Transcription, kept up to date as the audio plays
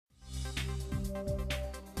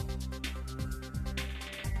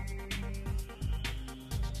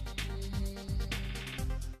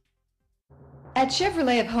At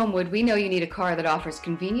Chevrolet of Homewood, we know you need a car that offers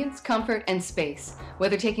convenience, comfort, and space,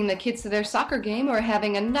 whether taking the kids to their soccer game or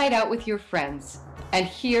having a night out with your friends. And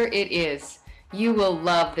here it is. You will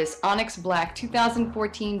love this Onyx Black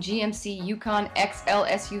 2014 GMC Yukon XL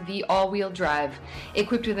SUV all-wheel drive,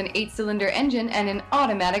 equipped with an 8-cylinder engine and an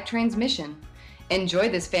automatic transmission. Enjoy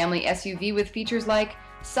this family SUV with features like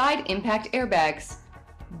side impact airbags,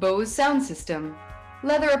 Bose sound system,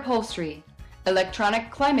 leather upholstery, electronic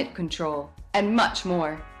climate control, and much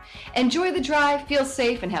more. Enjoy the drive, feel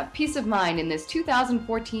safe, and have peace of mind in this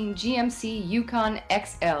 2014 GMC Yukon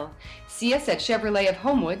XL. See us at Chevrolet of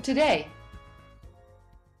Homewood today.